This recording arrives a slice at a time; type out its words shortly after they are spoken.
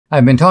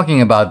I've been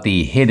talking about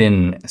the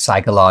hidden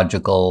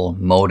psychological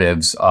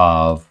motives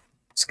of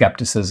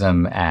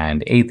skepticism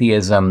and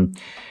atheism,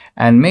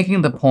 and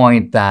making the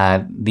point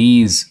that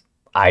these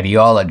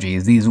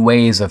ideologies, these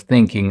ways of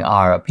thinking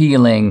are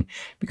appealing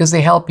because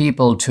they help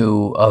people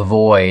to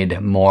avoid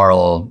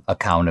moral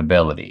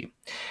accountability.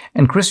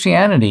 And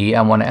Christianity,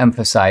 I want to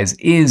emphasize,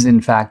 is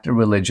in fact a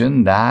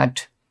religion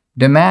that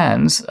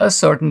demands a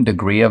certain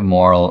degree of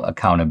moral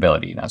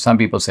accountability. Now, some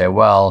people say,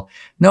 well,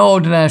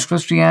 no, Dinesh,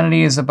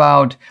 Christianity is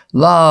about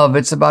love,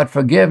 it's about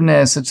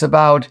forgiveness, it's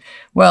about,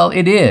 well,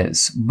 it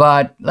is,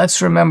 but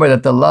let's remember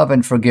that the love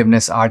and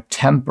forgiveness are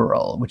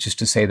temporal, which is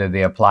to say that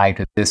they apply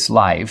to this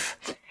life,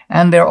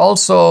 and they're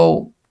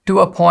also, to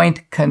a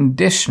point,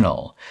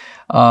 conditional.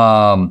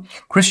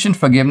 Christian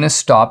forgiveness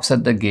stops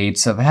at the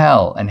gates of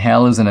hell, and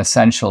hell is an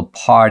essential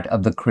part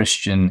of the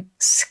Christian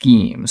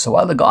scheme. So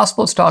while the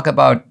Gospels talk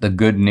about the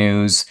good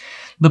news,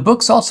 the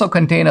books also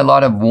contain a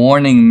lot of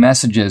warning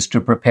messages to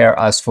prepare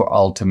us for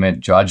ultimate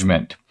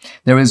judgment.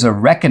 There is a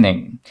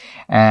reckoning,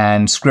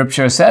 and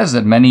Scripture says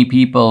that many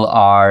people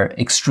are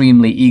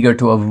extremely eager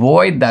to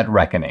avoid that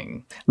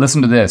reckoning.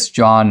 Listen to this,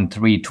 John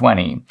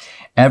 3:20.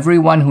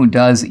 Everyone who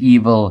does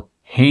evil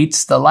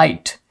hates the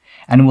light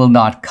and will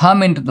not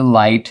come into the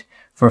light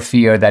for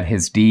fear that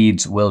his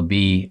deeds will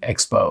be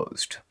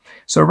exposed.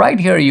 So right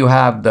here you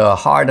have the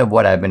heart of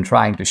what I've been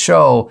trying to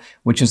show,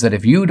 which is that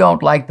if you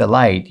don't like the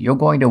light, you're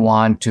going to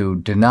want to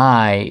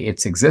deny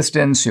its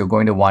existence. You're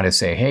going to want to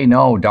say, hey,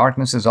 no,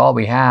 darkness is all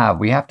we have.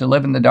 We have to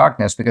live in the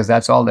darkness because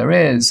that's all there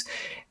is.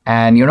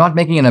 And you're not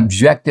making an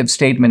objective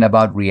statement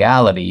about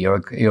reality.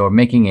 You're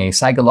making a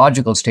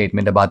psychological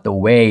statement about the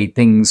way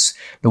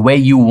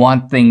you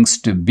want things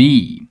to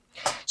be.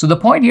 So the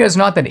point here is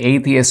not that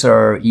atheists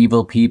are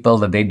evil people,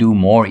 that they do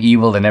more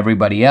evil than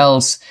everybody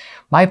else.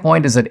 My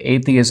point is that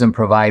atheism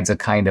provides a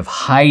kind of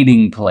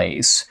hiding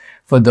place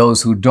for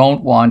those who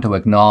don't want to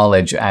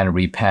acknowledge and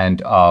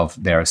repent of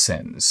their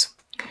sins.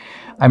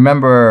 I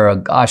remember,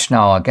 gosh,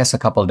 now, I guess a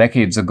couple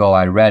decades ago,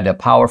 I read a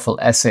powerful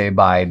essay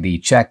by the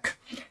Czech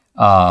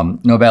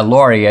Nobel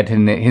laureate,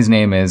 and his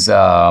name is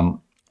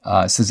Czeslaw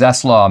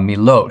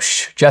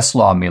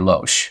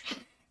Milosz.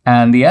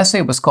 And the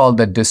essay was called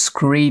The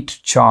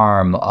Discreet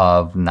Charm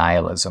of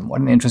Nihilism. What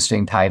an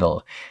interesting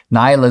title.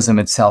 Nihilism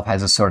itself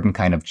has a certain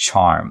kind of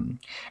charm.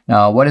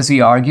 Now, what does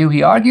he argue?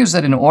 He argues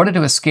that in order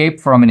to escape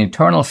from an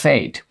eternal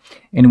fate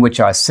in which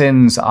our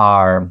sins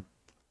are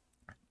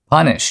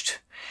punished,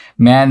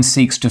 man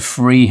seeks to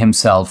free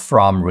himself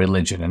from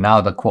religion. And now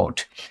the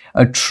quote,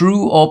 a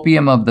true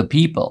opium of the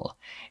people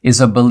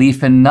is a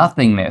belief in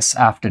nothingness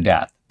after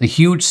death. The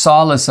huge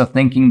solace of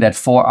thinking that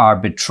for our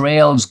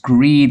betrayals,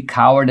 greed,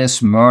 cowardice,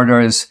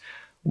 murders,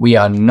 we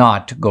are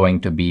not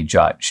going to be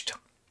judged.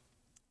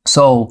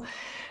 So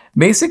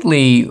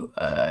basically,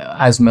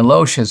 as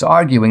Milosz is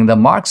arguing, the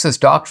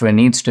Marxist doctrine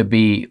needs to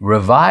be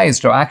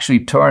revised or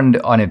actually turned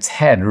on its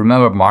head.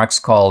 Remember, Marx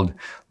called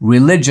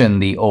religion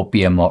the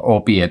opium or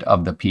opiate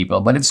of the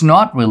people. But it's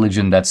not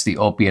religion that's the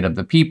opiate of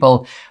the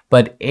people,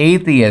 but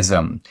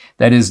atheism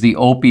that is the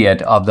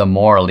opiate of the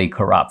morally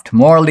corrupt.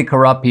 Morally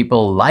corrupt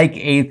people like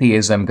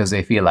atheism because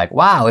they feel like,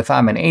 wow, if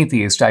I'm an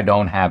atheist, I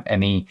don't have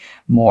any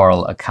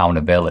moral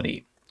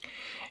accountability.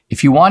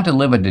 If you want to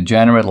live a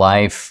degenerate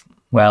life,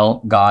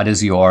 well, God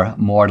is your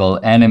mortal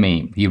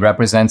enemy. He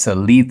represents a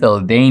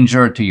lethal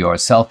danger to your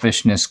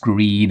selfishness,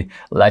 greed,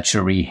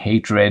 lechery,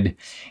 hatred.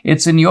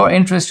 It's in your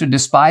interest to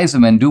despise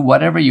him and do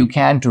whatever you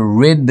can to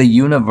rid the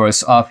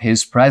universe of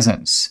his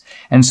presence.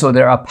 And so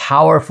there are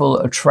powerful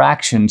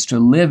attractions to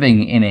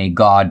living in a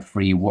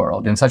God-free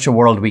world. In such a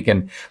world, we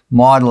can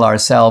model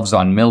ourselves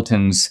on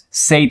Milton's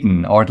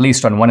Satan, or at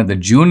least on one of the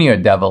junior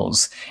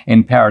devils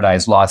in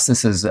Paradise Lost.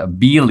 This is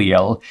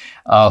Belial,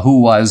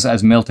 who was,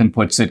 as Milton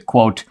puts it,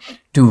 quote,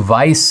 to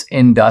vice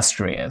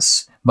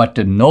industrious, but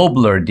to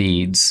nobler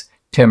deeds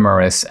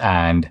timorous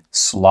and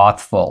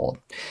slothful.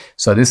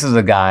 So this is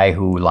a guy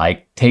who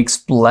takes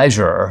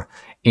pleasure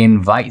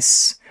in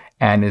vice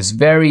and is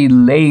very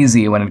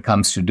lazy when it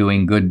comes to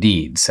doing good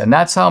deeds. And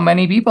that's how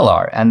many people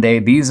are. And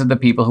these are the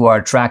people who are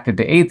attracted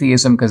to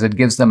atheism because it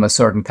gives them a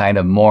certain kind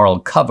of moral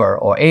cover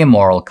or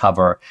amoral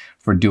cover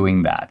for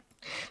doing that.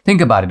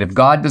 Think about it. If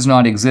God does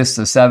not exist,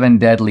 the 7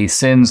 deadly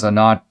sins are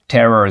not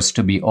terrors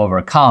to be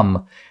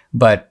overcome,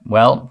 but,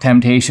 well,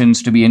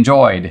 temptations to be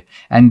enjoyed.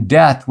 And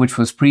death, which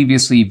was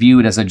previously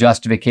viewed as a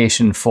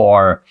justification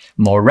for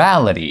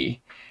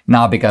morality,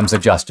 now becomes a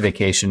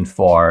justification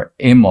for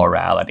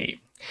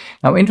immorality.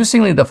 Now,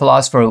 interestingly, the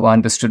philosopher who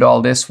understood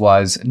all this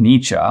was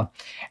Nietzsche.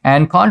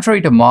 And contrary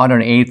to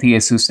modern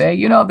atheists who say,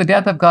 you know, the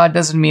death of God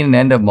doesn't mean an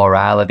end of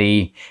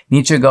morality,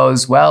 Nietzsche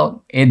goes,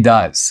 well, it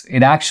does.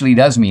 It actually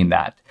does mean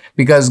that.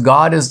 Because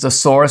God is the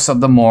source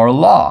of the moral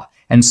law.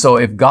 And so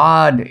if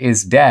God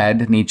is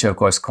dead, Nietzsche, of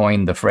course,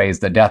 coined the phrase,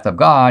 the death of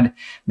God,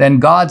 then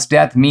God's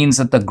death means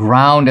that the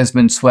ground has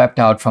been swept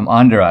out from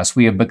under us.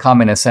 We have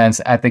become, in a sense,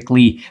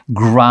 ethically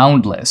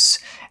groundless.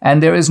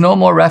 And there is no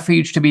more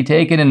refuge to be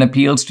taken in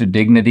appeals to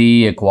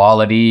dignity,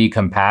 equality,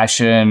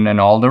 compassion, and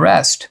all the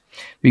rest.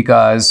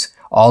 Because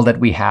all that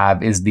we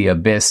have is the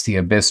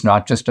abyss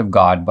not just of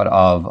God, but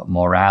of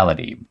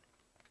morality.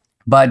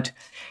 But,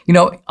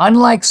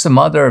 unlike some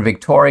other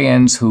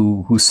Victorians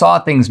who saw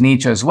things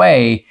Nietzsche's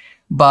way,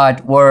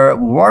 but were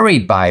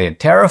worried by it,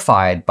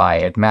 terrified by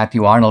it.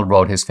 Matthew Arnold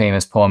wrote his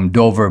famous poem,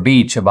 Dover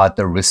Beach, about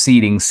the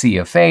receding sea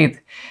of faith.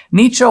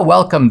 Nietzsche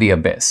welcomed the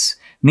abyss.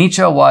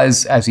 Nietzsche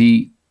was, as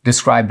he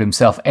described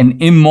himself, an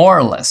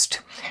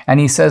immoralist.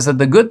 And he says that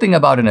the good thing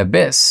about an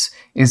abyss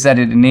is that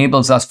it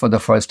enables us for the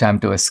first time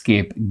to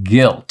escape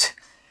guilt.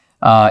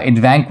 It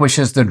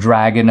vanquishes the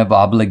dragon of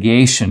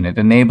obligation. It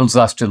enables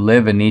us to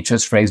live, in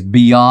Nietzsche's phrase,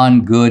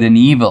 beyond good and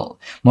evil.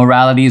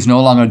 Morality is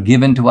no longer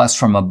given to us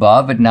from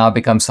above. It now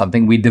becomes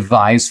something we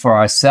devise for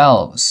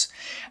ourselves.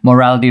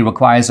 Morality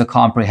requires a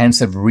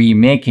comprehensive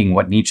remaking,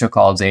 what Nietzsche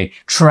calls a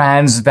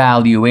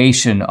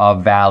transvaluation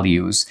of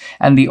values.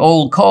 And the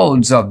old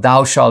codes of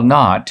thou shalt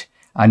not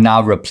are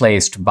now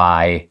replaced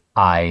by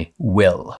I will.